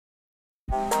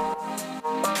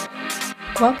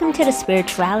Welcome to the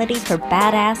Spirituality for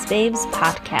Badass Babes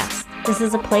podcast. This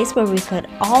is a place where we could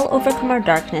all overcome our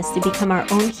darkness to become our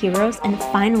own heroes and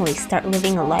finally start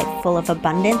living a life full of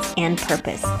abundance and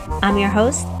purpose. I'm your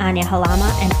host, Anya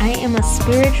Halama, and I am a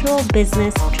spiritual,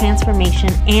 business,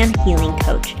 transformation, and healing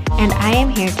coach. And I am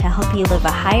here to help you live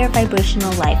a higher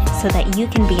vibrational life so that you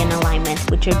can be in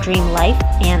alignment with your dream life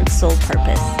and soul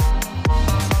purpose.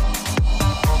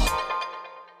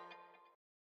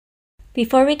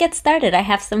 Before we get started, I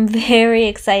have some very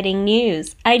exciting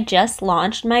news. I just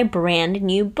launched my brand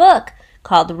new book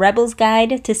called Rebel's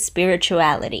Guide to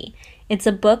Spirituality. It's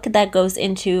a book that goes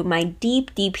into my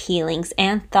deep healings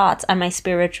and thoughts on my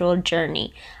spiritual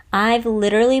journey. I've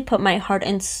literally put my heart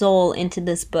and soul into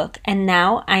this book, and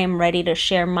now I am ready to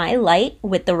share my light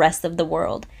with the rest of the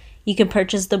world. You can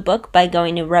purchase the book by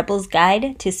going to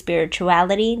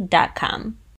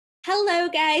rebelsguidetospirituality.com. Hello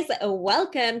guys,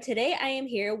 welcome. Today I am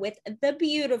here with the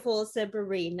beautiful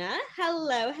Sabrina.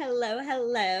 Hello.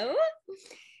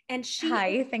 And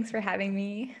Hi, thanks for having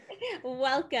me.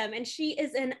 Welcome. And she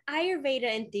is an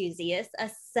Ayurveda enthusiast, a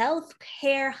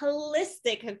self-care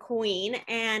holistic queen,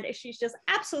 and she's just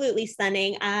absolutely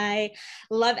stunning. I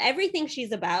love everything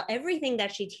she's about, everything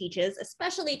that she teaches,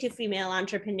 especially to female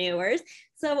entrepreneurs.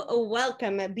 So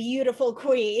welcome, beautiful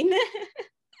queen.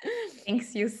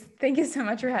 Thank you so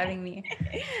much for having me.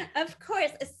 Of course.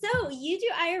 So you do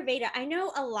Ayurveda. I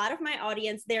know a lot of my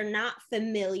audience, they're not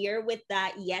familiar with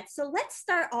that yet. So let's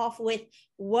start off with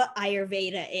what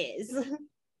Ayurveda is.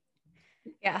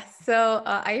 Yeah, so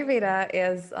Ayurveda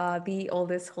is the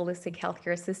oldest holistic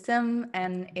healthcare system,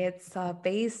 and it's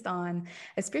based on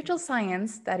a spiritual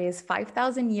science that is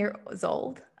 5,000 years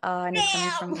old, and it's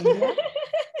coming from India.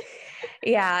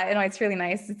 Yeah, you know, it's really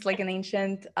nice. It's like an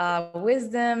ancient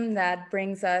wisdom that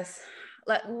brings us,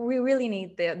 we really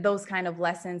need those kind of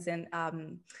lessons. And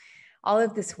all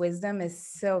of this wisdom is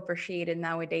so appreciated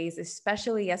nowadays,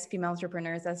 especially as female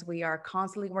entrepreneurs, as we are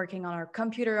constantly working on our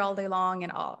computer all day long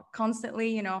and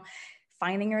constantly, you know,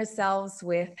 finding ourselves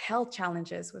with health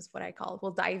challenges was what I call.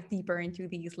 We'll dive deeper into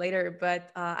these later,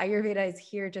 but Ayurveda is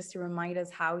here just to remind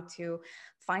us how to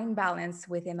find balance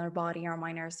within our body, our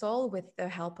mind, our soul with the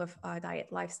help of diet,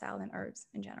 lifestyle, and herbs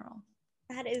in general.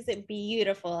 That is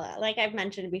beautiful. Like I've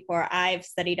mentioned before, I've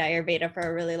studied Ayurveda for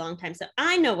a really long time, so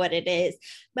I know what it is.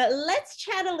 But let's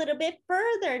chat a little bit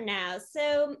further now.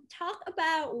 So talk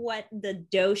about what the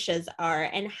doshas are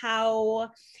and how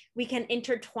we can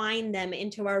intertwine them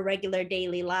into our regular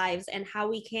daily lives and how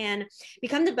we can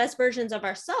become the best versions of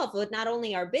ourselves with not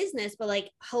only our business, but like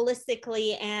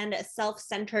holistically and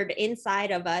self-centered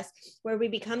inside of us, where we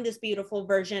become this beautiful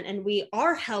version and we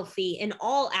are healthy in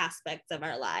all aspects of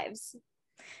our lives.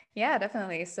 Yeah,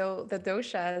 definitely. So the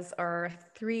doshas are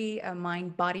three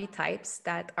mind body types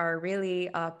that are really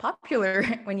popular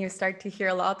when you start to hear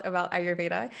a lot about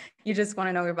Ayurveda. You just want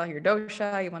to know about your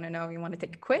dosha, you want to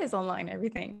take a quiz online,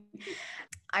 everything.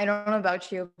 I don't know about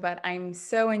you, but I'm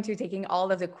so into taking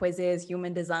all of the quizzes,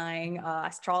 human design,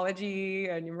 astrology,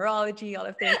 numerology, all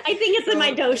of this. I think it's in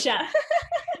my dosha.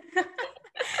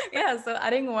 Yeah, so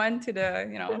adding one to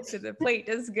the plate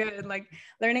is good. Like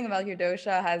learning about your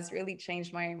dosha has really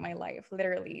changed my life,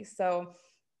 literally. So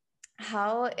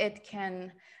how it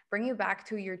can bring you back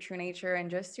to your true nature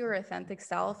and just your authentic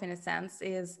self in a sense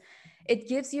is it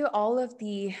gives you all of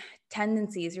the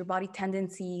tendencies, your body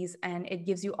tendencies, and it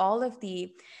gives you all of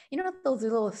the, you know, those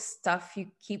little stuff you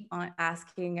keep on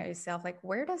asking yourself, like,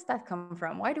 where does that come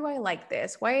from? Why do I like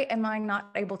this? Why am I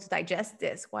not able to digest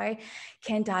this? Why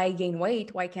can't I gain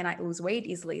weight? Why can't I lose weight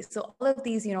easily? So all of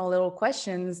these, you know, little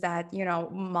questions that, you know,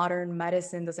 modern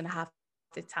medicine doesn't have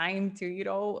the time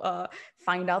to,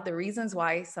 find out the reasons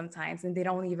why sometimes, and they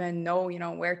don't even know, you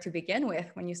know, where to begin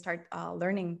with when you start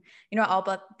learning, you know, all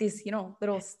about this, you know,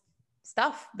 little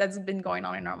stuff that's been going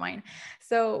on in our mind.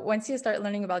 So once you start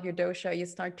learning about your dosha, you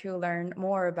start to learn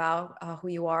more about who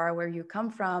you are, where you come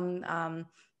from,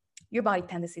 your body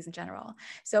tendencies in general.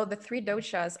 So the three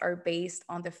doshas are based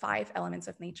on the 5 elements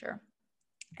of nature.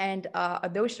 And a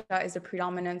dosha is a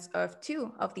predominance of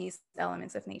 2 of these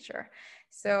elements of nature.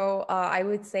 So I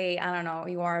would say, I don't know,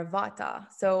 you are vata.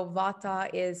 So vata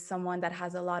is someone that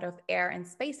has a lot of air and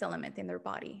space element in their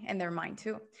body and their mind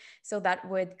too. So that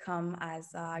would come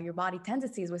as your body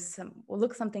tendencies will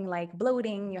look something like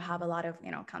bloating. You have a lot of,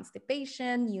 you know,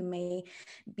 constipation. You may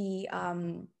be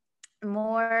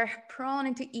more prone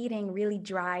into eating really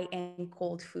dry and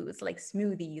cold foods like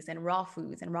smoothies and raw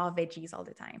foods and raw veggies all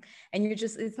the time. And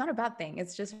it's not a bad thing.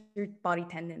 It's just your body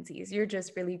tendencies. You're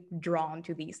just really drawn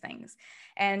to these things.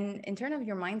 And in terms of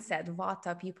your mindset,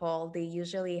 Vata people, they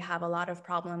usually have a lot of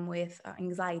problem with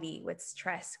anxiety, with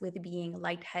stress, with being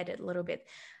lightheaded a little bit,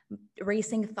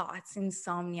 racing thoughts,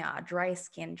 insomnia, dry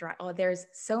skin, oh, there's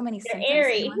so many They're symptoms. And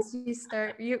airy. once you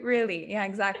start, you really, yeah,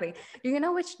 exactly. Do you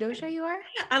know which dosha you are?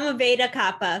 I'm a Veda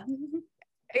Kappa.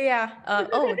 Yeah.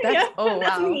 Oh, Yeah, oh,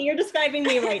 that's wow. me. You're describing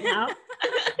me right now.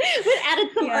 We added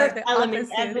some Yeah, earth the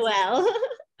elements as opposite. well.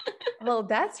 Well,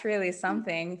 that's really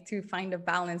something, to find a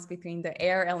balance between the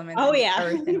air element Oh and the yeah.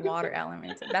 earth and water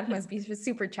element. That must be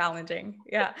super challenging.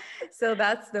 Yeah. So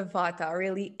that's the vata,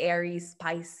 really airy,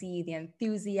 spicy, the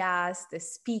enthusiast, the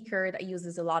speaker that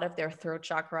uses a lot of their throat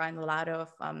chakra and a lot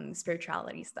of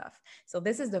spirituality stuff. So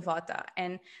this is the vata.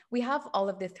 And we have all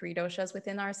of the three doshas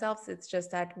within ourselves. It's just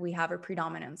that we have a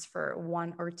predominance for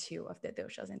one or two of the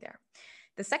doshas in there.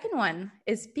 The second one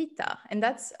is pitta, and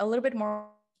that's a little bit more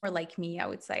like me, I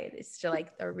would say. It's just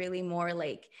like a really more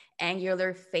like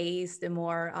angular face, the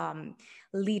more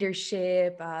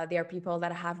leadership. They are people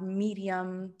that have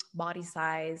medium body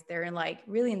size. They're in like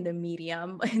really in the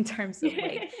medium in terms of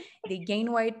like they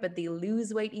gain weight, but they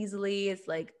lose weight easily. It's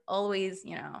like always,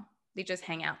 they just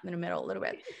hang out in the middle a little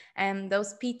bit. And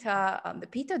those pitta, the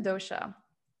pitta dosha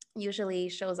usually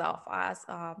shows off as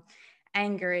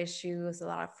anger issues, a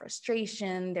lot of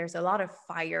frustration. There's a lot of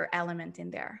fire element in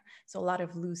there. So a lot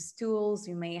of loose stools.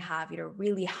 You may have,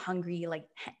 really hungry, like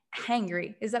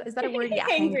hangry. Is that a word? Yeah,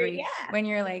 Angry, hangry. yeah. When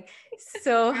you're like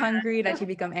so hungry that you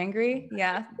become angry.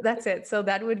 Yeah, that's it. So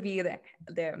that would be the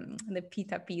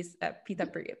Pitta piece, Pitta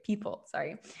people.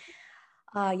 Sorry.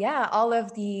 Yeah, all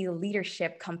of the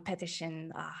leadership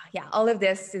competition. Yeah, all of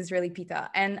this is really Pitta.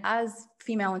 And as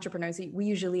female entrepreneurs, we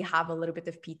usually have a little bit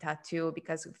of Pitta too,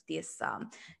 because of this,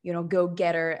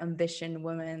 go-getter, ambition,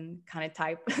 woman kind of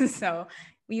type. So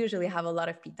we usually have a lot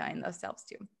of Pitta in ourselves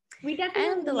too. We And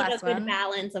definitely the need a last good one.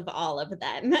 balance of all of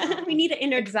them. We need to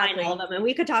intertwine all of Exactly. them, and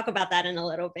we could talk about that in a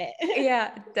little bit.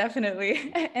 Yeah,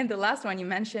 definitely. And the last one you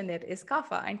mentioned it is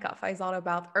kapha, and kapha is all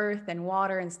about earth and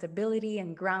water and stability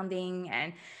and grounding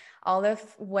and all of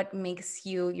what makes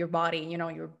you your body,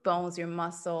 your bones, your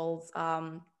muscles,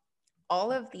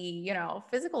 all of the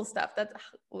physical stuff that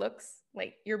looks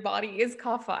like your body is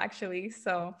kapha actually.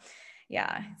 So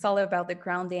yeah, it's all about the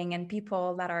grounding. And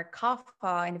people that are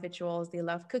kapha individuals, they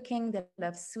love cooking, they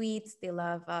love sweets, they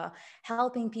love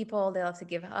helping people, they love to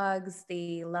give hugs,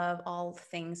 they love all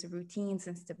things routines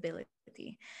and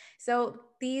stability. So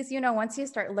these, once you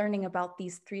start learning about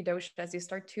these three doshas, you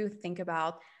start to think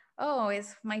about, oh,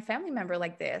 is my family member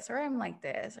like this, or I'm like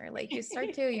this, or like you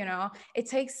start to, it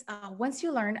takes, once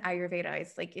you learn Ayurveda,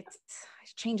 it's like it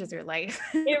changes your life.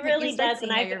 It Like you really start does.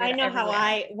 And seeing I Ayurveda know how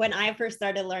everywhere. when I first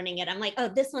started learning it, I'm like, oh,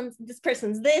 this person's this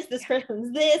person's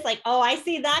this. Like, oh, I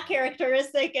see that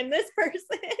characteristic in this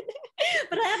person.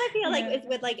 But I feel like Yeah. it's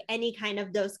with like any kind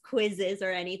of those quizzes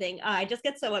or anything. Oh, I just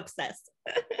get so obsessed.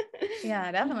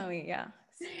 Yeah, definitely. Yeah.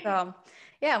 So,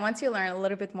 yeah, once you learn a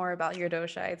little bit more about your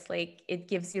dosha, it's like it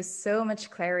gives you so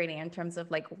much clarity in terms of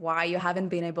like why you haven't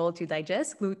been able to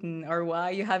digest gluten, or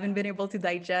why you haven't been able to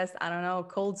digest, I don't know,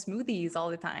 cold smoothies all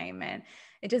the time. And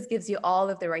it just gives you all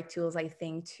of the right tools, I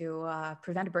think, to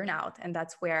prevent burnout. And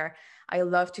that's where I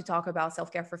love to talk about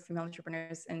self-care for female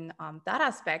entrepreneurs. And that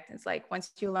aspect, it's like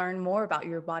once you learn more about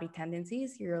your body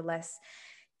tendencies, you're less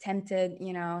tempted,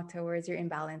 towards your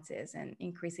imbalances, and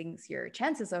increasing your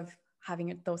chances of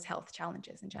having those health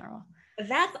challenges in general.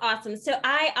 That's awesome. So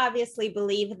I obviously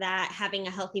believe that having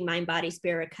a healthy mind, body,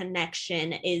 spirit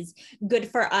connection is good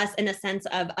for us in a sense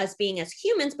of us being as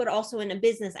humans, but also in a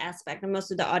business aspect. And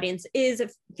most of the audience is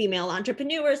female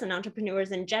entrepreneurs and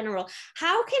entrepreneurs in general.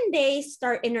 How can they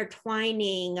start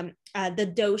intertwining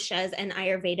the doshas and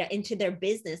Ayurveda into their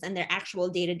business and their actual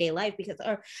day-to-day life? Because,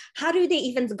 or how do they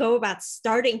even go about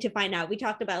starting to find out? We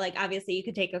talked about like, obviously you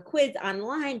could take a quiz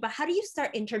online, but how do you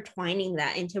start intertwining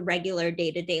that into regular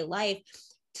day-to-day life,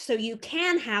 so you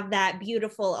can have that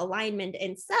beautiful alignment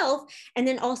in self, and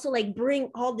then also like bring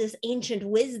all this ancient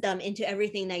wisdom into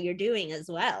everything that you're doing as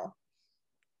well?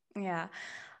 Yeah.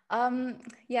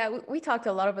 Yeah, we talked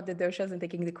a lot about the doshas and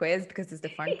taking the quiz because it's the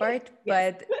fun part,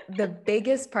 Yes. but the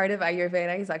biggest part of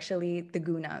Ayurveda is actually the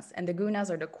gunas, and the gunas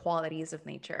are the qualities of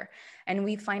nature. And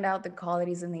we find out the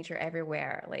qualities of nature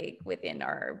everywhere, like within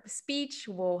our speech,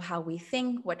 well, how we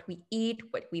think, what we eat,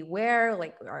 what we wear,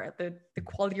 like the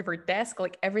quality of our desk,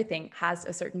 like everything has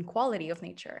a certain quality of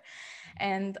nature.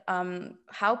 And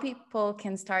how people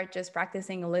can start just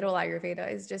practicing a little Ayurveda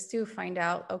is just to find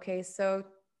out, okay, so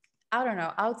I don't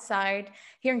know, outside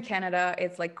here in Canada,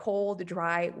 it's like cold,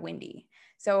 dry, windy.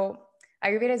 So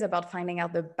Ayurveda is about finding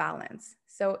out the balance.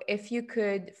 So if you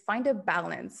could find a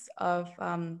balance of,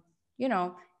 you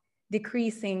know,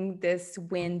 decreasing this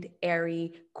wind,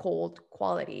 airy, cold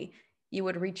quality, you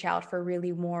would reach out for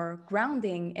really more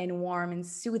grounding and warm and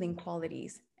soothing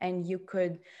qualities. And you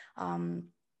could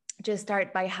just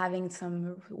start by having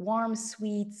some warm,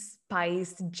 sweet,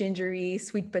 spiced, gingery,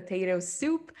 sweet potato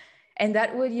soup. And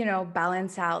that would,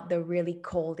 balance out the really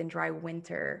cold and dry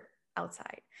winter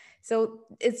outside. So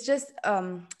it's just,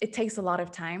 it takes a lot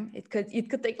of time. It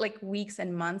could take like weeks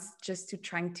and months just to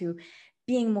trying to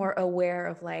being more aware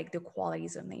of like the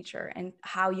qualities of nature and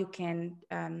how you can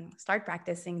start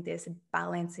practicing this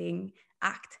balancing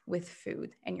act with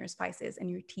food and your spices and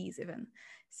your teas even.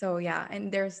 So yeah,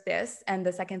 and there's this. And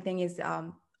the second thing is,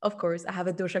 of course, I have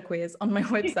a dosha quiz on my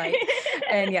website.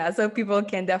 And yeah, so people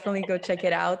can definitely go check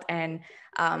it out. And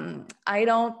I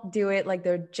don't do it like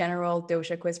the general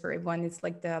dosha quiz for everyone. It's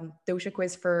like the dosha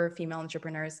quiz for female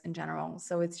entrepreneurs in general.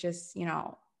 So it's just,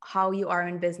 how you are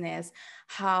in business,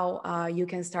 how you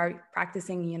can start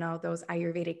practicing, those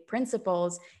Ayurvedic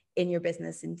principles in your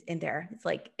business in there. It's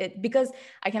like it, because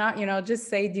I cannot, just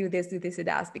say, do this, do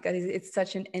that, because it's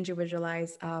such an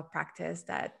individualized practice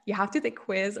that you have to take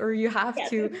quiz or you have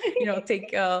to,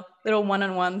 take a little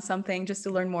one-on-one something just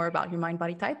to learn more about your mind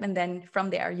body type. And then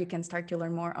from there, you can start to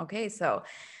learn more. Okay, so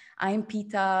I'm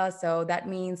Pitta, so that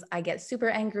means I get super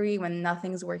angry when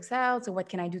nothing works out. So what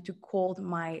can I do to cool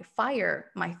my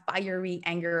fiery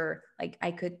anger? Like I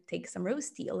could take some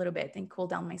rose tea a little bit and cool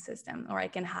down my system, or I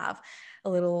can have a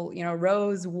little,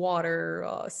 rose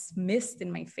water mist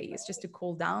in my face just to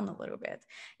cool down a little bit.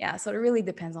 Yeah, so it really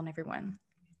depends on everyone.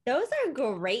 Those are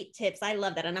great tips. I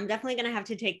love that. And I'm definitely going to have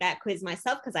to take that quiz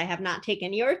myself because I have not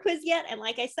taken your quiz yet. And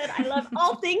like I said, I love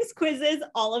all things quizzes,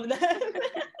 all of them.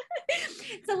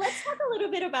 So let's talk a little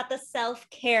bit about the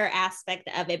self-care aspect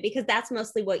of it, because that's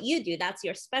mostly what you do. That's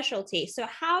your specialty. So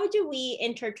how do we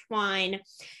intertwine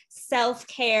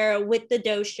self-care with the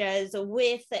doshas,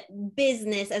 with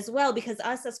business as well? Because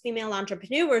us as female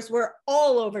entrepreneurs, we're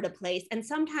all over the place. And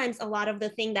sometimes a lot of the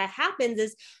thing that happens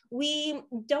is we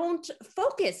don't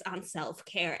focus on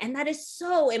self-care. And that is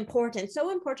so important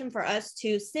for us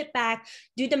to sit back,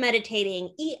 do the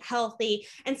meditating, eat healthy.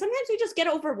 And sometimes we just get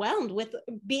overwhelmed with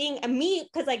being me,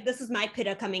 because like this is my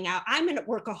pitta coming out. I'm a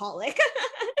workaholic.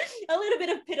 A little bit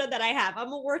of pitta that I have.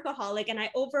 I'm a workaholic and I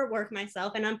overwork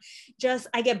myself and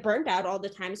I get burnt out all the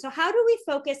time. So how do we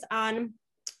focus on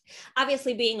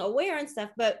obviously being aware and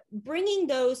stuff, but bringing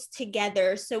those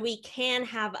together so we can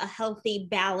have a healthy,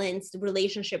 balanced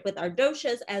relationship with our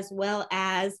doshas as well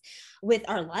as with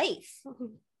our life?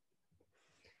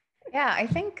 Yeah, I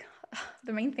think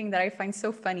the main thing that I find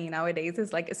so funny nowadays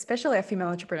is like, especially as female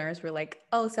entrepreneurs, we're like,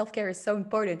 oh, self-care is so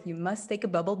important. You must take a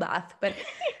bubble bath. But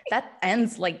that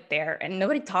ends like there. And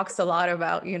nobody talks a lot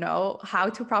about, how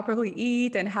to properly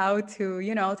eat and how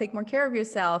to, take more care of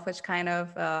yourself, which kind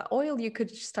of oil you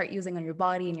could start using on your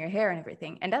body and your hair and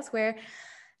everything. And that's where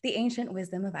the ancient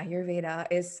wisdom of Ayurveda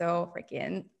is so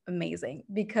freaking amazing,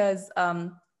 because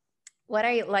what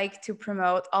I like to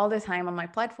promote all the time on my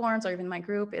platforms or even my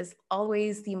group is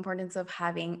always the importance of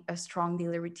having a strong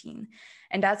daily routine.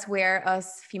 And that's where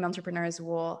us female entrepreneurs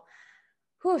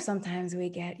sometimes we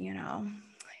get,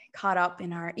 caught up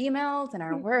in our emails and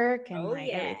our work and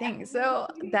everything. So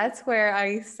that's where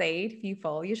I say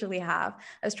people usually have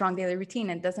a strong daily routine.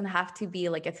 It doesn't have to be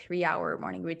like a 3-hour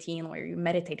morning routine where you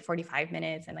meditate 45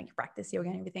 minutes and like you practice yoga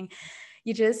and everything.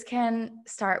 You just can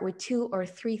start with 2 or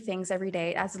 3 things every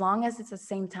day, as long as it's the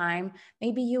same time.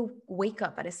 Maybe you wake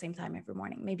up at the same time every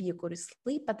morning. Maybe you go to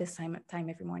sleep at the same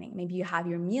time every morning. Maybe you have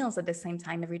your meals at the same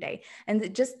time every day.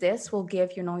 And just this will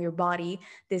give, your body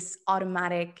this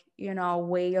automatic,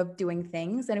 way of doing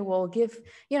things. And it will give,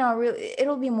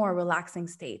 it'll be a more relaxing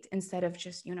state instead of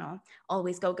just,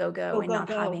 always go, and not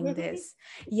having this,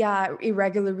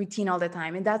 irregular routine all the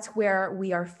time. And that's where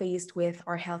we are faced with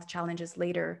our health challenges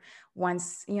later.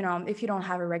 Once, if you don't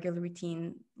have a regular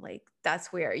routine, like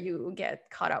that's where you get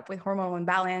caught up with hormonal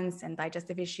imbalance and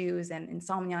digestive issues and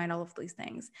insomnia and all of these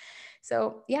things.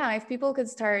 So yeah, if people could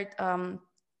start,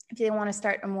 if they want to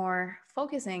start a more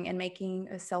focusing and making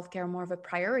a self-care more of a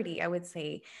priority, I would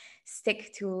say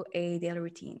stick to a daily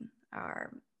routine.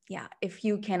 Or if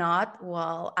you cannot,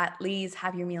 well, at least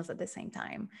have your meals at the same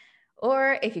time.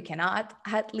 Or if you cannot,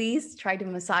 at least try to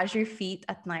massage your feet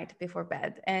at night before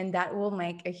bed. And that will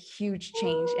make a huge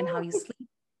change in how you sleep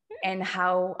and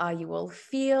how you will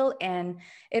feel. And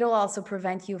it'll also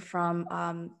prevent you from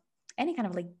any kind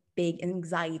of like big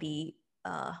anxiety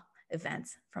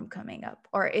events from coming up,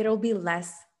 or it'll be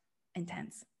less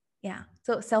intense. Yeah.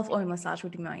 So self-oil massage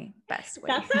would be my best way.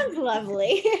 That sounds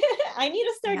lovely. I need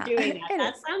to start doing that.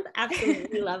 That sounds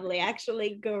absolutely lovely.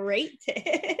 Actually, great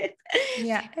tip.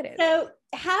 Yeah, it is. So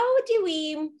how do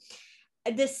we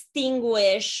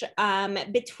distinguish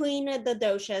between the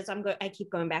doshas? I keep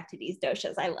going back to these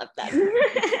doshas. I love them.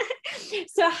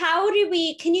 So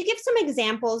can you give some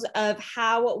examples of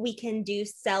how we can do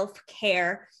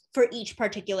self-care for each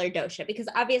particular dosha? Because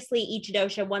obviously each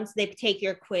dosha, once they take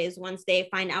your quiz, once they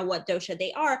find out what dosha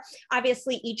they are,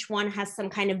 obviously each one has some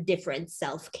kind of different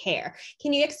self-care.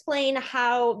 Can you explain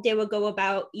how they would go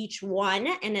about each one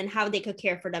and then how they could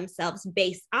care for themselves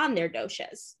based on their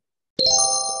doshas?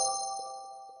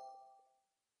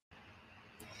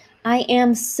 I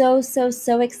am so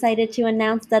excited to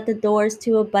announce that the doors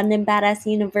to Abundant Badass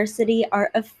University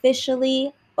are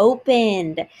officially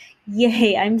opened.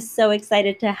 Yay, I'm so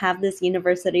excited to have this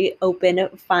university open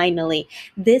finally.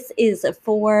 This is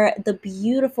for the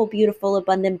beautiful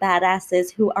abundant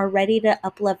badasses who are ready to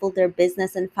uplevel their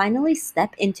business and finally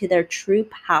step into their true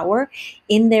power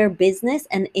in their business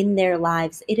and in their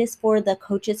lives. It is for the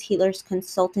coaches, healers,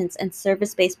 consultants, and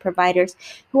service-based providers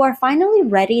who are finally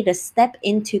ready to step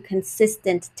into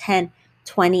consistent 10,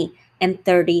 20, and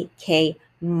 30K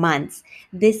months.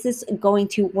 This is going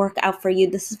to work out for you.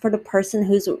 This is for the person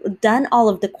who's done all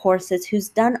of the courses, who's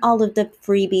done all of the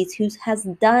freebies, who has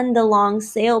done the long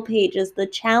sale pages, the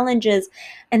challenges,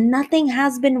 and nothing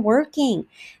has been working.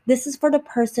 This is for the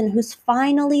person who's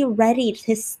finally ready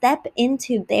to step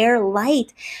into their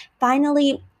light,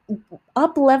 finally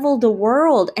up level the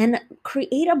world and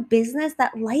create a business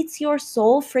that lights your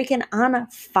soul freaking on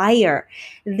fire.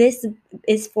 This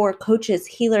is for coaches,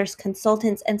 healers,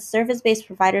 consultants, and service-based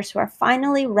providers who are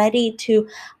finally ready to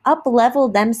up level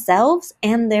themselves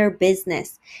and their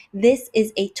business. This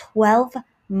is a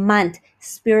 12-month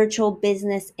spiritual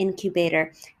business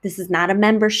incubator. This is not a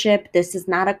membership. This is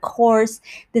not a course.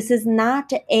 This is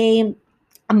not a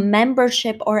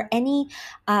membership or any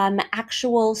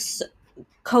actual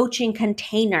coaching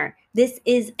container. This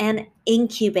is an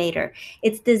incubator.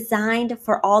 It's designed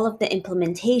for all of the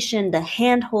implementation, the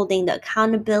hand-holding, the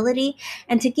accountability,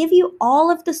 and to give you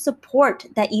all of the support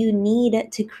that you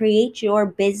need to create your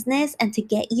business and to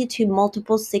get you to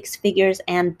multiple six figures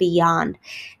and beyond.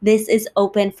 This is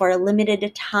open for a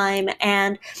limited time,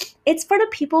 and it's for the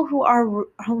people who are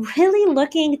really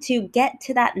looking to get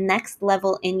to that next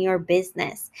level in your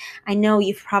business. I know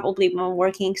you've probably been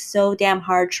working so damn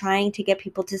hard trying to get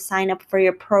people to sign up for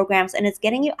your programs, and it's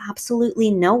getting you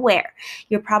absolutely nowhere.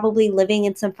 You're probably living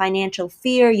in some financial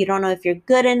fear. You don't know if you're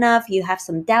good enough. You have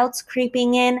some doubts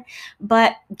creeping in,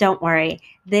 but don't worry.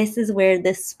 This is where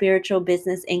this spiritual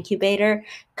business incubator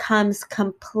comes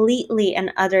completely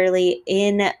and utterly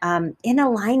in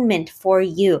alignment for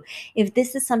you. If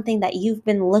this is something that you've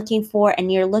been looking for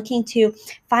and you're looking to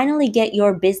finally get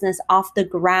your business off the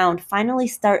ground, finally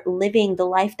start living the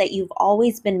life that you've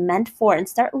always been meant for, and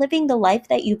start living the life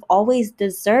that you've always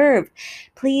deserved,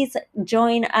 please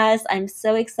join us. I'm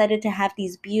so excited to have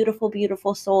these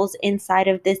beautiful souls inside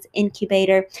of this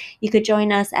incubator. You could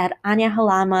join us at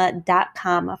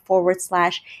anyahalama.com/ABU-apply.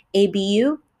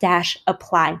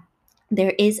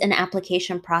 There is an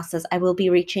application process. I will be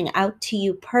reaching out to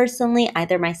you personally,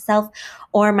 either myself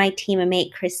or my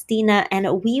teammate Christina,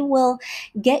 and we will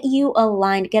get you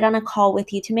aligned, get on a call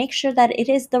with you to make sure that it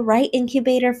is the right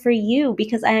incubator for you,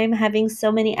 because I am having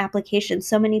so many applications,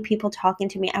 so many people talking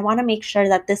to me. I want to make sure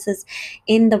that this is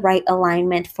in the right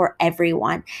alignment for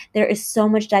everyone. There is so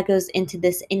much that goes into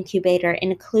this incubator,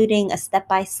 including a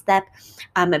step-by-step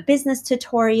business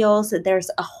tutorials.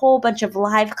 There's a whole bunch of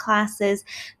live classes.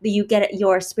 You get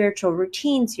your spiritual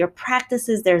routines, your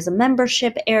practices. There's a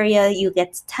membership area. You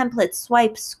get templates,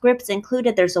 swipes, scripts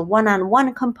included. There's a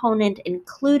one-on-one component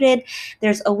included.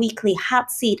 There's a weekly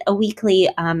hot seat, a weekly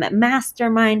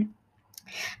mastermind,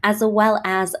 as well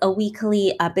as a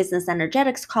weekly business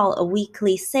energetics call, a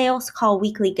weekly sales call,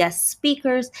 weekly guest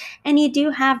speakers, and you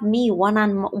do have me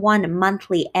one-on-one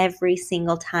monthly every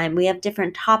single time. We have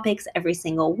different topics every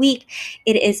single week.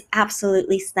 It is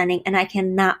absolutely stunning, and I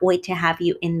cannot wait to have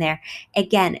you in there.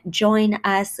 Again, join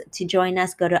us. To join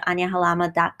us, go to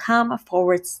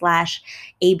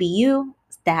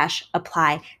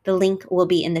anyahalama.com/ABU-apply. The link will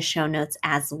be in the show notes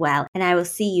as well. And I will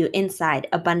see you inside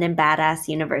Abundant Badass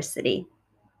University.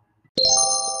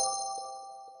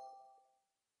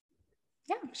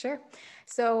 Yeah, sure.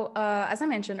 So, as I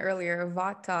mentioned earlier,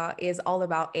 Vata is all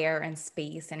about air and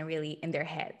space and really in their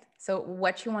head. So,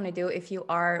 what you want to do if you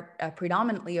are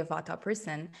predominantly a Vata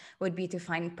person would be to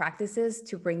find practices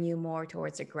to bring you more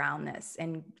towards the groundness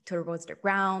and towards the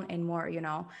ground and more,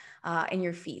 in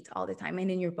your feet all the time and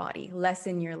in your body, less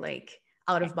in your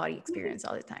out of body experience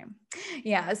all the time.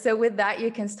 Yeah. So, with that,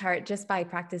 you can start just by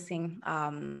practicing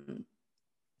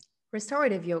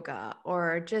restorative yoga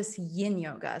or just yin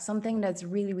yoga, something that's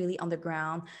really, really on the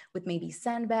ground with maybe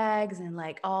sandbags and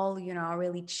like all, you know,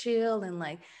 really chill and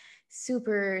like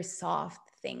super soft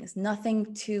things,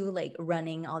 nothing too like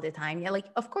running all the time. Yeah, like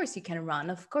of course you can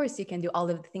run, of course you can do all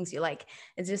of the things you like.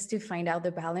 It's just to find out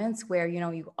the balance where, you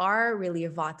know, you are really a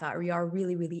vata or you are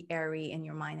really, really airy in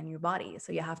your mind and your body.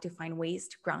 So you have to find ways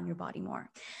to ground your body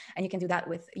more. And you can do that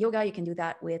with yoga, you can do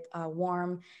that with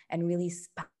warm and really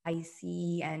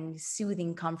spicy and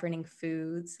soothing, comforting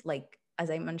foods like, as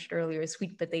I mentioned earlier,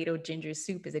 sweet potato ginger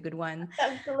soup is a good one.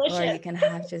 Sounds Or delicious. you can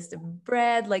have just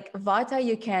bread. Like vata,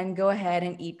 you can go ahead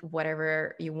and eat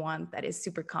whatever you want that is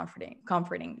super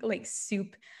comforting, like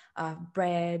soup,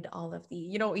 bread, all of the,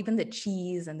 you know, even the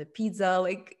cheese and the pizza.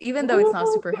 Like even though it's not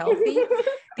Ooh. super healthy,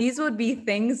 these would be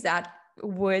things that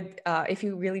would, if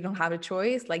you really don't have a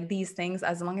choice, like these things,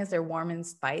 as long as they're warm and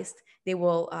spiced, they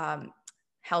will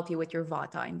help you with your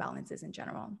vata imbalances in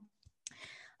general.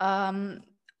 Um,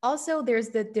 Also, there's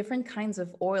the different kinds of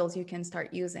oils you can start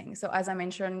using. So as I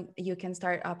mentioned, you can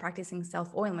start practicing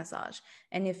self-oil massage.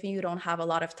 And if you don't have a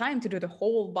lot of time to do the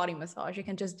whole body massage, you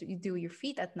can just do your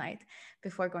feet at night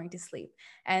before going to sleep.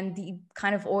 And the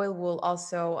kind of oil will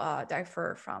also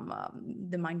differ from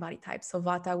the mind-body type. So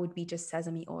Vata would be just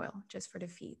sesame oil, just for the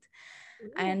feet.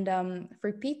 Ooh. And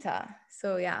for Pitta,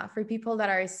 so yeah, for people that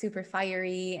are super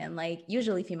fiery and like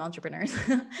usually female entrepreneurs,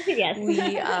 Yes. we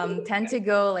tend to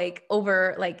go like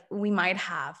over, like we might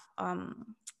have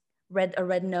a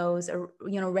red nose, or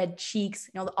you know, red cheeks,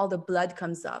 you know, all the blood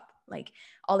comes up, like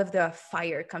all of the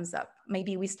fire comes up.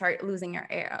 Maybe we start losing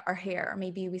our hair,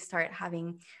 maybe we start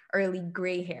having early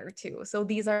gray hair too. So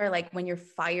these are like when your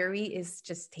fiery is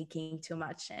just taking too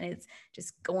much and it's just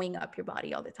going up your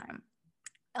body all the time.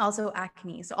 Also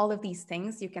acne. So all of these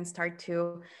things, you can start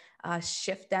to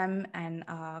shift them and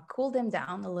cool them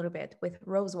down a little bit with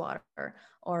rose water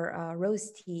or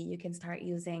rose tea. You can start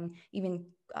using even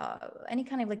any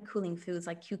kind of like cooling foods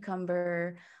like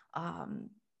cucumber,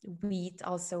 wheat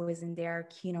also is in there,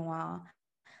 quinoa.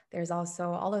 There's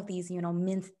also all of these, you know,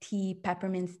 mint tea,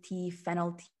 peppermint tea,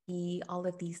 fennel tea, all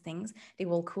of these things. They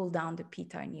will cool down the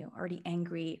pitta in you, or the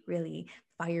angry, really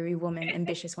fiery woman,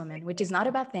 ambitious woman, which is not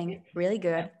a bad thing, really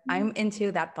good. I'm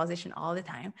into that position all the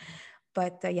time.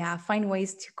 But yeah, find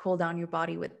ways to cool down your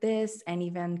body with this, and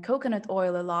even coconut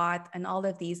oil a lot, and all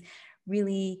of these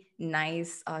really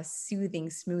nice, soothing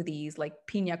smoothies, like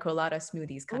pina colada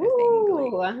smoothies kind of thing,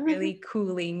 like Ooh. really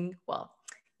cooling. Well,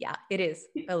 yeah, it is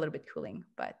a little bit cooling,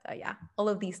 but yeah, all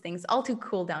of these things, all to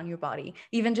cool down your body.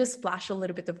 Even just splash a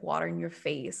little bit of water in your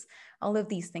face. All of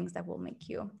these things that will make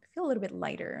you feel a little bit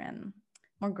lighter and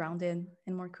more grounded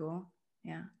and more cool.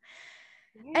 Yeah.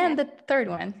 Yeah. And the third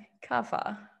one,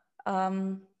 kapha.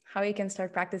 How you can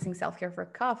start practicing self-care for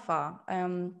kapha.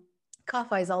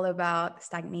 Kapha is all about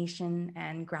stagnation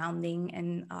and grounding,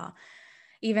 and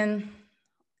even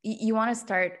you want to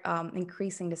start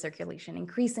increasing the circulation,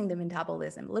 increasing the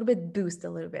metabolism, a little bit, boost a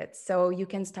little bit. So you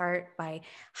can start by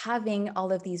having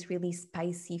all of these really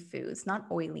spicy foods, not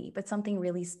oily, but something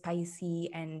really spicy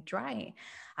and dry.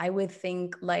 I would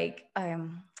think like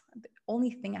the only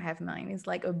thing I have in mind is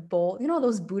like a bowl, you know,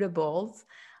 those Buddha bowls,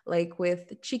 like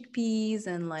with chickpeas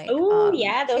and like Oh,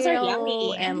 yeah, those are kale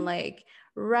yummy. and like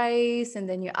rice, and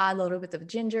then you add a little bit of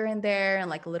ginger in there and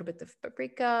like a little bit of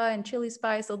paprika and chili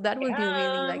spice. So that would be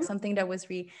really like Yum. something that was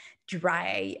really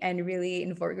dry and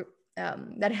really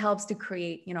that helps to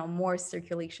create, you know, more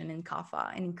circulation in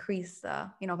kapha and increase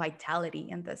you know, vitality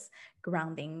in this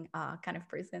grounding kind of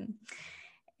person.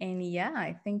 And yeah,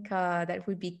 I think that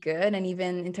would be good. And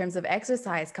even in terms of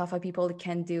exercise, kapha people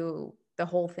can do the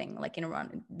whole thing, like in a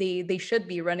run. They should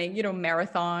be running, you know,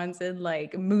 marathons and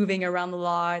like moving around a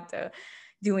lot,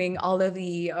 doing all of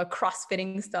the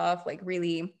crossfitting stuff, like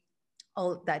really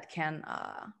all that can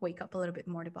wake up a little bit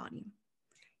more the body.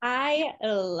 I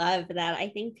love that. I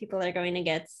think people are going to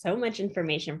get so much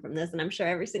information from this, and I'm sure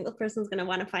every single person is going to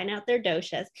want to find out their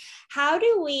doshas. How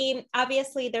do we,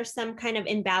 obviously, there's some kind of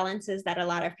imbalances that a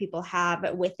lot of people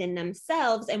have within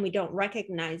themselves, and we don't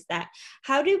recognize that.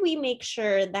 How do we make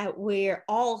sure that we're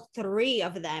all three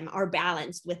of them are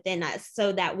balanced within us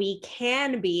so that we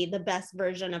can be the best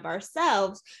version of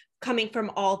ourselves coming from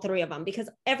all three of them, because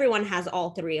everyone has all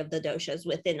three of the doshas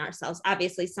within ourselves.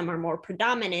 Obviously, some are more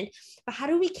predominant, but how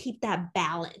do we keep that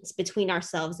balance between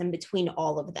ourselves and between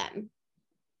all of them?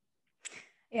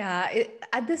 Yeah,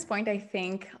 at this point, I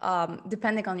think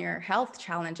depending on your health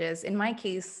challenges, in my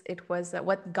case, it was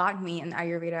what got me in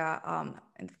Ayurveda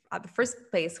at the first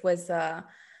place was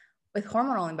with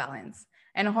hormonal imbalance.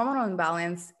 And a hormonal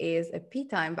imbalance is a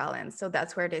pitta imbalance. So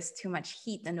that's where there's too much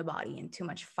heat in the body and too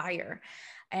much fire.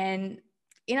 And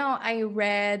I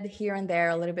read here and there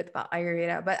a little bit about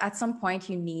Ayurveda, but at some point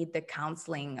you need the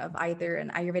counseling of either an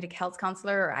Ayurvedic health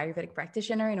counselor or Ayurvedic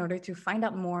practitioner in order to find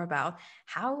out more about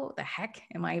how the heck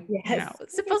am I, Yes.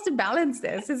 supposed to balance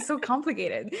this? It's so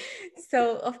complicated.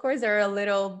 So of course there are a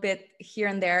little bit here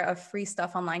and there of free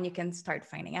stuff online you can start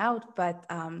finding out, but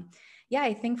yeah,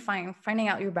 I think finding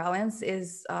out your balance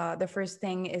is the first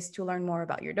thing is to learn more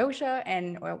about your dosha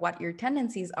and what your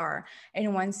tendencies are.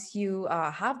 And once you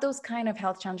have those kind of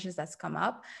health challenges that's come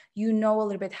up, you know a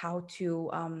little bit how to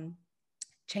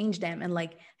change them and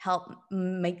like help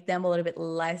make them a little bit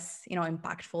less,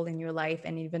 impactful in your life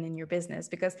and even in your business.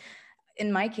 Because in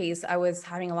my case, I was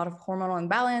having a lot of hormonal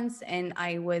imbalance and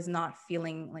I was not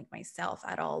feeling like myself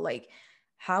at all. Like,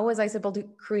 how was I supposed to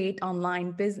create an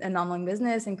online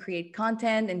business and create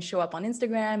content and show up on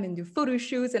Instagram and do photo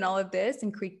shoots and all of this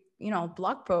and create,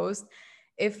 blog posts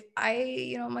if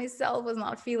I, myself was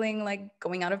not feeling like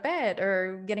going out of bed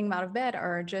or getting out of bed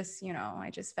or just, I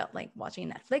just felt like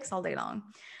watching Netflix all day long.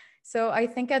 So I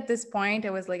think at this point,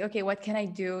 it was like, okay, what can I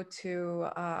do to,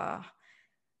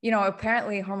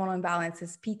 apparently hormonal imbalance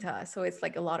is pitta. So it's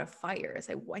like a lot of fire. It's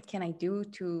like, what can I do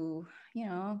to,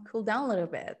 cool down a little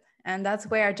bit? And that's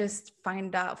where I just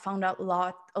found out a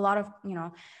lot of,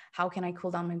 how can I cool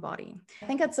down my body? I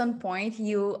think at some point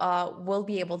you will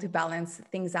be able to balance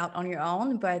things out on your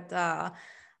own, but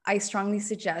I strongly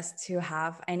suggest to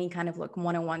have any kind of like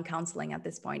one-on-one counseling at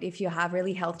this point. If you have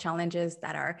really health challenges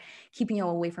that are keeping you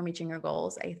away from reaching your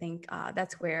goals, I think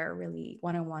that's where really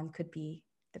one-on-one could be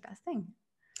the best thing.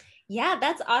 Yeah,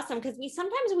 that's awesome because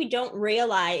sometimes we don't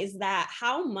realize that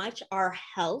how much our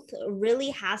health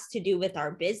really has to do with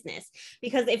our business.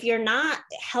 Because if you're not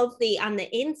healthy on the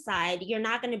inside, you're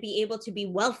not going to be able to be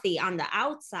wealthy on the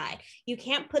outside. You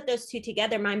can't put those two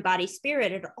together, mind, body,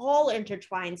 spirit. It all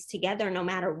intertwines together no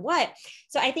matter what.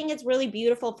 So I think it's really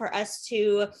beautiful for us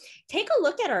to take a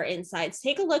look at our insides,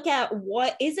 take a look at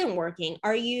what isn't working.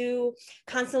 Are you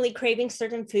constantly craving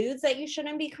certain foods that you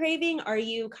shouldn't be craving? Are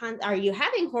you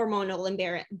having hormonal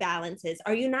imbalances?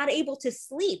 Are you not able to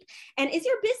sleep? And is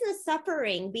your business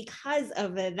suffering because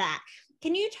of that?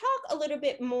 Can you talk a little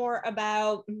bit more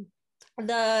about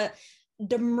the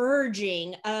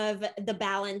merging of the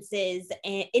balances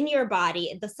in your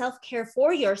body, the self-care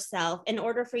for yourself in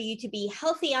order for you to be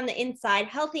healthy on the inside,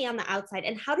 healthy on the outside,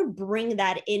 and how to bring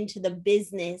that into the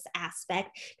business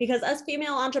aspect? Because us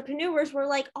female entrepreneurs, we're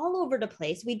like all over the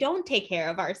place. We don't take care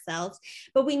of ourselves,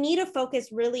 but we need to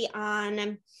focus really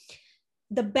on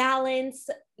the balance,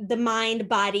 the mind,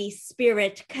 body,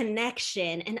 spirit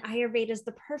connection. And Ayurveda is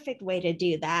the perfect way to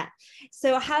do that.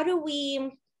 So how do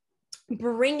we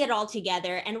bring it all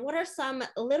together, and what are some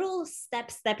little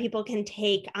steps that people can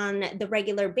take on the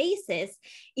regular basis,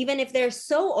 even if they're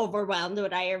so overwhelmed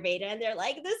with Ayurveda and they're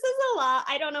like, this is a lot,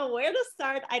 I don't know where to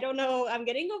start, I don't know, I'm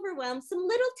getting overwhelmed? Some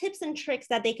little tips and tricks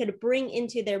that they could bring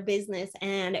into their business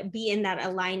and be in that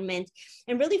alignment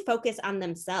and really focus on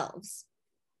themselves.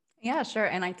 Yeah, sure.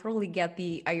 And I totally get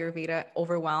the Ayurveda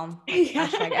overwhelm, like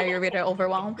hashtag Ayurveda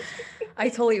overwhelm. I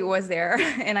totally was there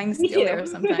and I'm still there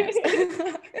sometimes.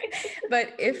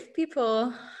 But if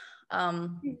people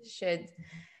should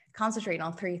concentrate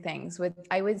on three things,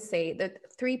 I would say that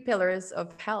three pillars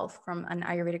of health from an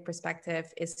Ayurvedic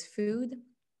perspective is food,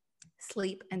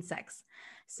 sleep, and sex.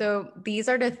 So these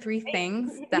are the three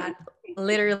things that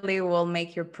literally will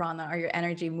make your prana or your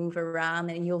energy move around,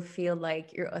 and you'll feel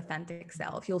like your authentic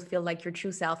self. You'll feel like your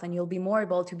true self, and you'll be more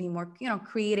able to be more,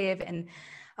 creative and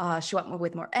show up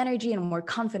with more energy and more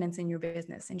confidence in your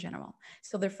business in general.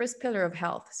 So the first pillar of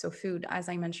health, so food, as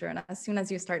I mentioned, as soon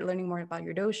as you start learning more about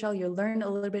your dosha, you'll learn a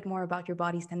little bit more about your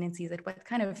body's tendencies and what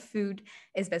kind of food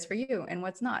is best for you and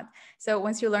what's not. So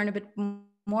once you learn a bit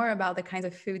more about the kinds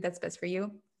of food that's best for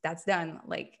you, that's done.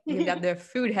 Like you've got the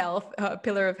food health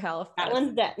pillar of health. That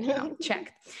one's done.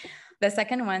 Checked. The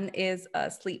second one is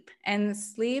sleep. And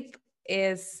sleep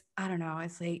is, I don't know,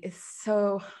 it's like, it's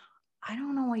so, I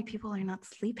don't know why people are not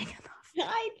sleeping enough.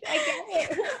 I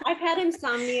get it. I've had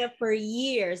insomnia for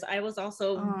years. I was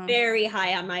also very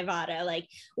high on my Vata, like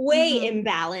way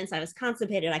imbalanced. I was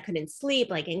constipated. I couldn't sleep,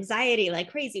 like anxiety, like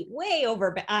crazy, way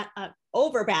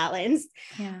overbalanced.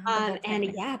 Yeah, and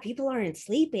yeah, people aren't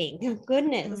sleeping.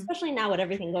 Goodness, especially now with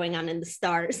everything going on in the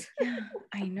stars. Yeah,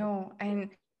 I know.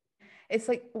 And it's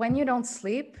like when you don't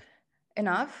sleep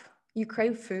enough, you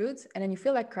crave foods and then you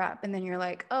feel like crap. And then you're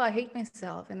like, oh, I hate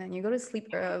myself. And then you go to sleep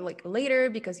like later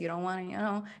because you don't want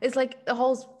to, it's like a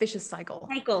whole vicious cycle.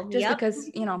 Just because,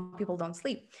 people don't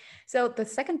sleep. So the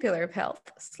second pillar of health,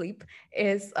 sleep,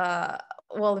 is,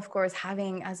 well, of course,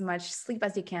 having as much sleep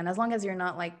as you can, as long as you're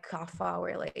not like kapha,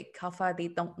 where like kapha, they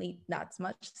don't need that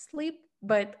much sleep.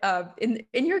 But in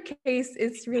your case,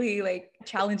 it's really like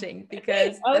challenging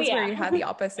because Oh that's where yeah. you have the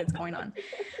opposites going on.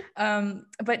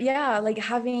 But yeah, like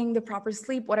having the proper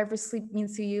sleep, whatever sleep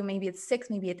means to you, maybe it's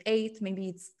 6, maybe it's 8, maybe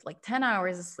it's like 10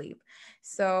 hours of sleep.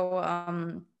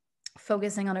 So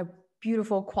focusing on a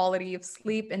beautiful quality of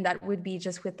sleep, and that would be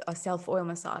just with a self oil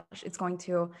massage. It's going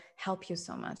to help you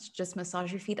so much. Just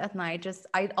massage your feet at night. Just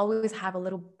I always have a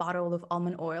little bottle of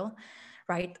almond oil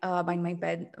right by my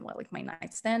bed, well, like my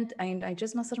nightstand, and I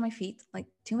just massage my feet like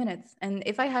 2 minutes. And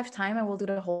if I have time, I will do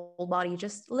the whole body,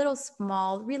 just a little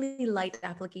small, really light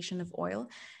application of oil,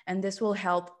 and this will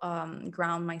help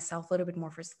ground myself a little bit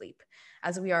more for sleep.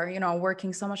 As we are,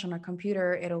 working so much on our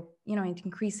computer, it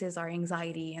increases our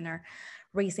anxiety and our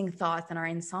racing thoughts and our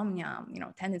insomnia,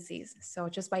 tendencies. So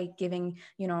just by giving,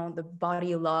 the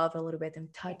body love a little bit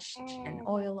and touch and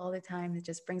oil all the time, it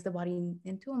just brings the body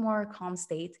into a more calm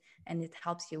state, and it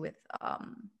helps you with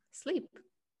sleep.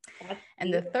 That's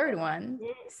and beautiful. the third one,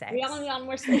 sex. We only want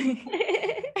more sleep.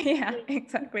 Yeah,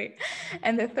 exactly.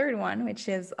 And the third one, which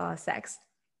is sex.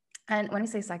 And when we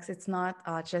say sex, it's not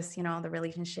just, the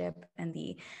relationship and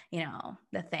the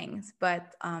things,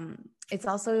 but it's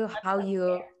also how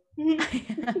you,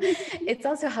 it's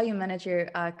also how you manage your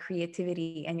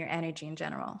creativity and your energy in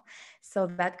general. So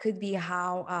that could be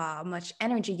how much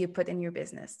energy you put in your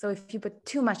business. So if you put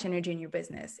too much energy in your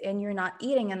business and you're not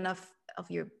eating enough of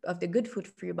the good food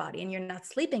for your body, and you're not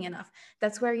sleeping enough,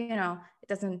 that's where, it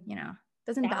doesn't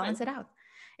balance it out.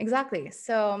 Exactly.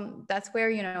 So that's where,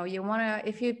 you want to,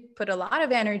 if you put a lot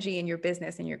of energy in your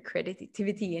business and your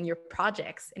creativity and your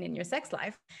projects and in your sex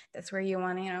life, that's where you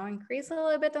want to, increase a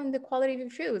little bit on the quality of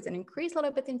your foods and increase a little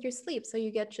bit into your sleep. So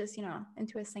you get just,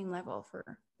 into a same level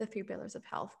for the 3 pillars of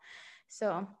health.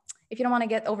 So if you don't want to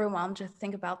get overwhelmed, just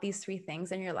think about these 3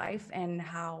 things in your life and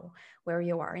where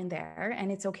you are in there.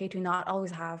 And it's okay to not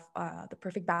always have the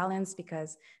perfect balance,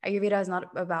 because Ayurveda is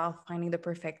not about finding the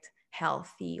perfect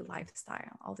healthy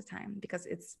lifestyle all the time, because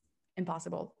it's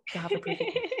impossible to have a perfect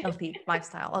healthy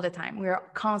lifestyle all the time. We're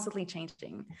constantly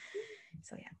changing.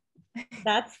 So yeah.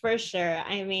 That's for sure.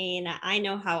 I mean, I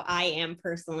know how I am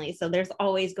personally. So there's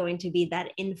always going to be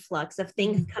that influx of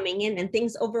things coming in and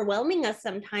things overwhelming us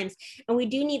sometimes. And we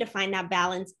do need to find that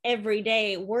balance every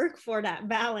day, work for that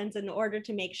balance in order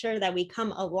to make sure that we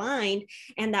come aligned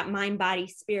and that mind, body,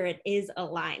 spirit is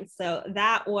aligned. So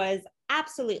that was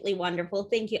absolutely wonderful.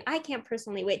 Thank you. I can't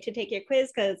personally wait to take your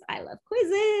quiz because I love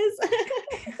quizzes.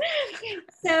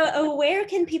 So where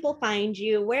can people find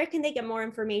you? Where can they get more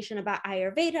information about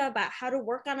Ayurveda, about how to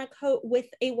work on with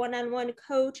a one-on-one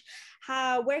coach?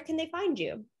 Where can they find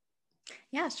you?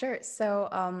 Yeah, sure. So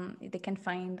they can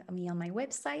find me on my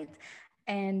website,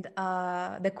 and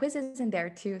the quiz is in there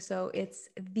too. So it's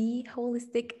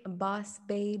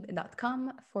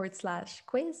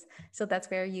theholisticbossbabe.com/quiz. So that's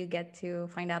where you get to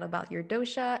find out about your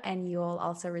dosha, and you'll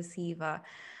also receive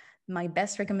my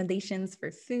best recommendations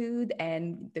for food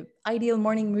and the ideal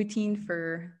morning routine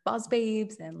for boss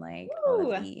babes, and like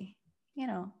all of the,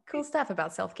 cool stuff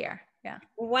about self-care. Yeah.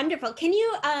 Wonderful. Can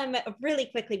you really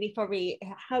quickly before we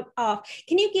hop off,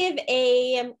 can you give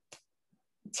a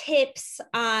tips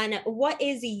on what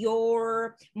is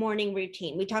your morning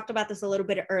routine? We talked about this a little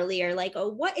bit earlier, like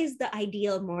what is the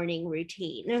ideal morning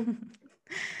routine?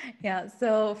 Yeah.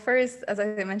 So first, as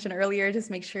I mentioned earlier, just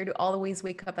make sure to always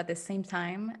wake up at the same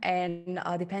time. And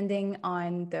depending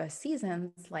on the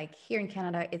seasons, like here in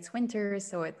Canada, it's winter.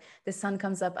 So the sun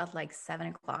comes up at like 7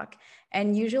 o'clock,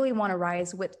 and usually want to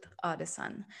rise with the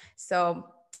sun. So,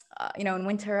 in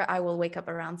winter, I will wake up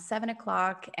around 7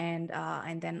 o'clock, and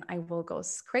then I will go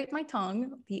scrape my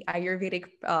tongue, the Ayurvedic,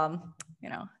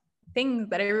 thing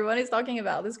that everyone is talking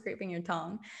about, is scraping your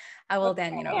tongue. I will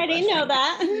then, I didn't know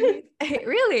that.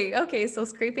 Really? Okay. So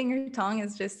scraping your tongue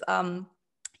is just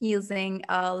using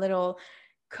a little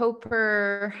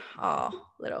copper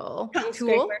little Tongue tool.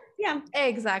 scraper. Yeah.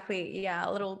 Exactly. Yeah,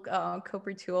 a little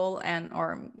copper tool,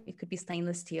 or it could be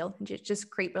stainless steel. Just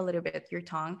scrape a little bit your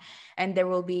tongue, and there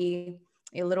will be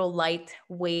a little light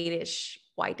weightish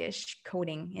whitish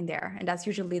coating in there, and that's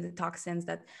usually the toxins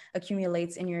that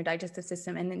accumulates in your digestive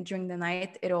system, and then during the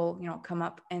night it'll come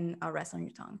up and rest on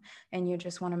your tongue, and you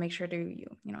just want to make sure to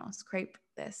scrape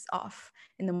this off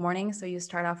in the morning, so you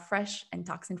start off fresh and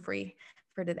toxin free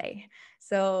for the day.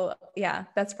 So yeah,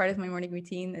 that's part of my morning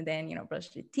routine. And then brush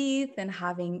your teeth and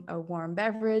having a warm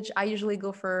beverage. I usually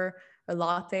go for a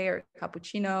latte or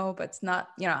cappuccino, but it's not,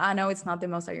 I know it's not the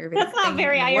most Ayurvedic That's not thing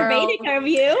very in the Ayurvedic world. of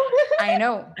you. I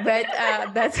know, but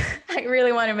I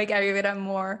really want to make Ayurveda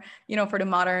more, for the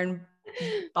modern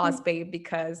boss babe,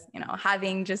 because,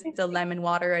 having just a lemon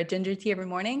water, a ginger tea every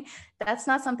morning, that's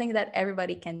not something that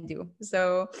everybody can do.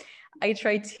 So I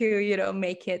try to,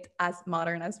 make it as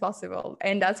modern as possible.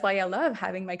 And that's why I love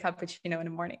having my cappuccino in the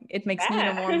morning. It makes me,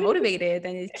 Yeah. more motivated,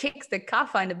 and it kicks the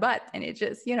caffeine in the butt, and it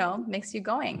just, makes you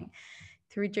going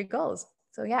to reach your goals.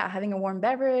 So yeah, having a warm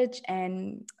beverage.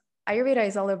 And Ayurveda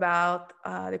is all about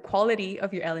the quality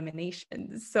of your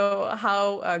elimination. So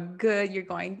how good you're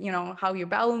going, how your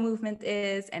bowel movement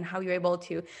is, and how you're able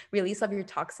to release of your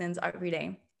toxins every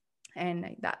day.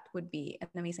 And that would be an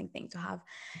amazing thing to have.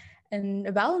 And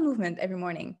a bowel movement every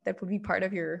morning, that would be part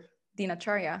of your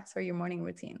dinacharya, so your morning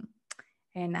routine.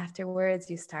 And afterwards,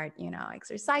 you start,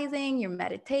 exercising, you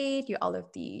meditate, you all of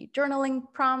the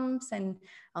journaling prompts and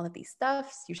all of these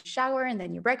stuffs. You shower, and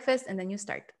then you breakfast, and then you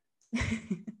start.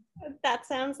 That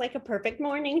sounds like a perfect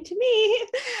morning to me.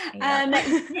 Yeah.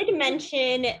 You did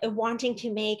mention wanting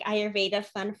to make Ayurveda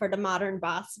fun for the modern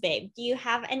boss babe. Do you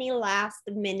have any last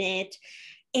minute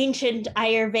ancient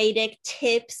Ayurvedic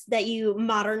tips that you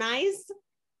modernize?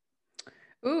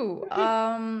 Ooh,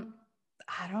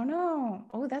 I don't know.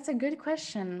 Oh, that's a good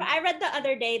question. I read the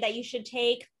other day that you should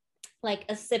take like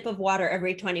a sip of water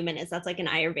every 20 minutes. That's like an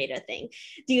Ayurveda thing.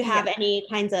 Do you have any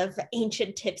kinds of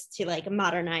ancient tips to like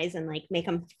modernize and like make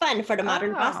them fun for the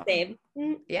modern boss babe?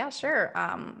 Yeah, sure.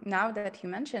 Now that you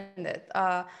mentioned it,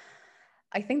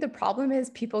 I think the problem is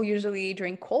people usually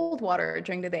drink cold water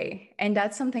during the day. And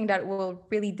that's something that will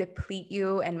really deplete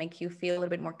you and make you feel a little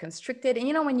bit more constricted.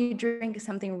 And when you drink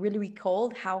something really, really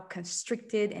cold, how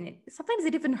constricted, and sometimes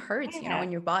it even hurts, in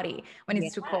your body when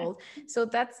it's too cold. So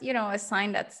that's, a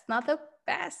sign that's not the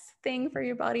best thing for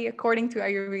your body according to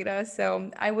Ayurveda.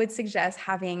 So I would suggest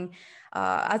having,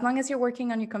 as long as you're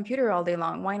working on your computer all day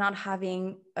long, why not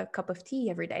having a cup of tea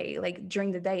every day, like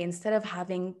during the day, instead of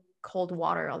having cold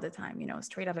water all the time,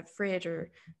 straight out of the fridge, or,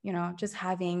 just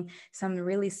having some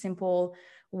really simple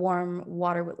warm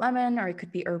water with lemon, or it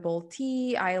could be herbal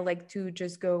tea. I like to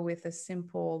just go with a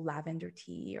simple lavender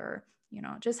tea, or,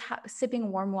 just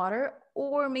sipping warm water,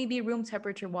 or maybe room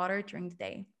temperature water during the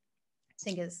day. I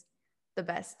think is the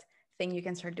best thing you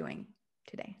can start doing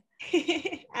today.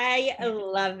 I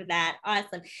love that.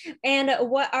 Awesome. And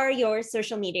what are your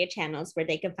social media channels where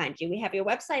they can find you? We have your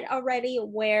website already.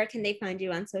 Where can they find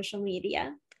you on social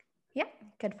media? Yeah,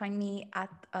 you can find me at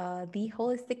the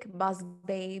Holistic Boss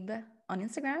Babe on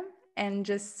Instagram, and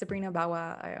just Sabrina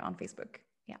Bawa on Facebook.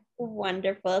 Yeah.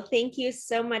 Wonderful. Thank you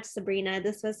so much, Sabrina.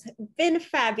 This has been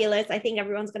fabulous. I think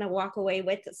everyone's going to walk away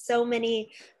with so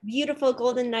many beautiful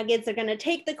golden nuggets. They're going to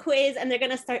take the quiz and they're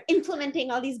going to start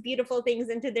implementing all these beautiful things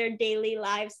into their daily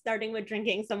lives, starting with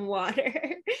drinking some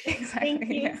water. Exactly.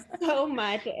 Thank you so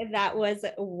much. That was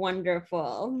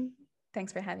wonderful.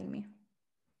 Thanks for having me.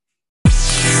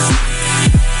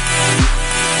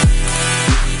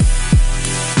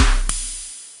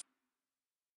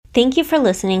 Thank you for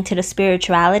listening to the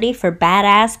Spirituality for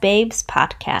Badass Babes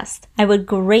podcast. I would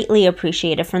greatly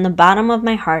appreciate it from the bottom of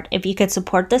my heart if you could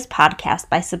support this podcast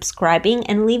by subscribing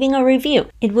and leaving a review.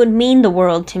 It would mean the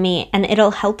world to me, and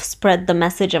it'll help spread the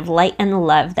message of light and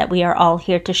love that we are all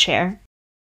here to share.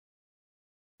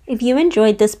 If you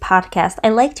enjoyed this podcast, I'd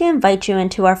like to invite you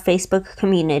into our Facebook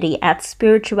community at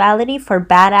Spirituality for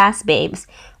Badass Babes,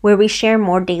 where we share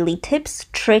more daily tips,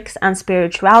 tricks on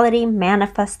spirituality,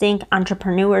 manifesting,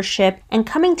 entrepreneurship, and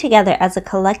coming together as a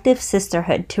collective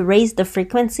sisterhood to raise the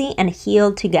frequency and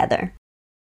heal together.